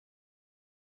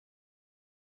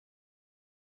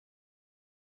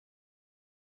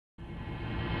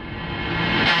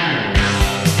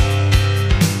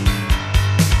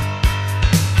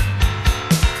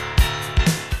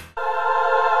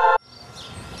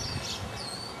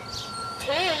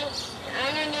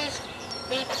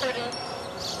reporter,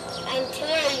 and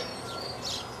today,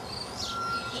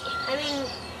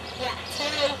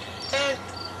 today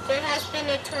there has been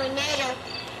a tornado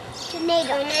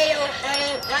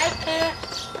heading right through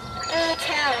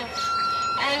town,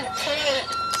 and today,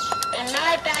 in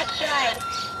my backyard,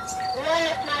 one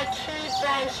of my tree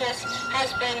branches has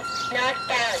been knocked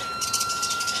down,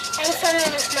 and some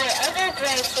of my other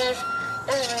branches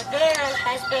over there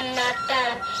has been knocked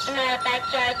down in my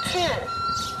backyard too.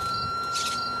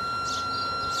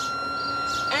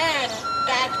 And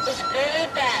that is very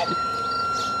bad.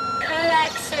 Come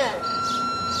back soon.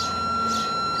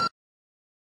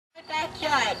 In my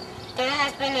backyard, there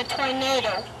has been a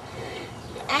tornado,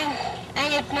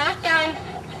 and it knocked down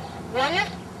one of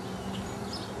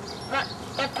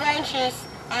the branches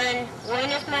on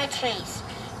one of my trees,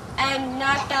 and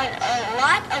knocked down a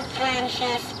lot of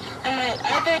branches on my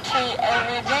other tree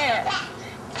over there.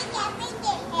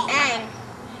 And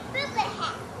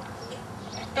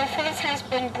the fence has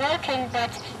been broken, but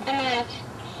then I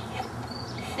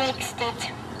fixed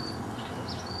it.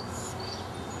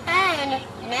 And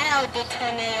now the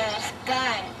tornado is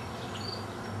gone.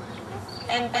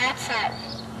 And that's all.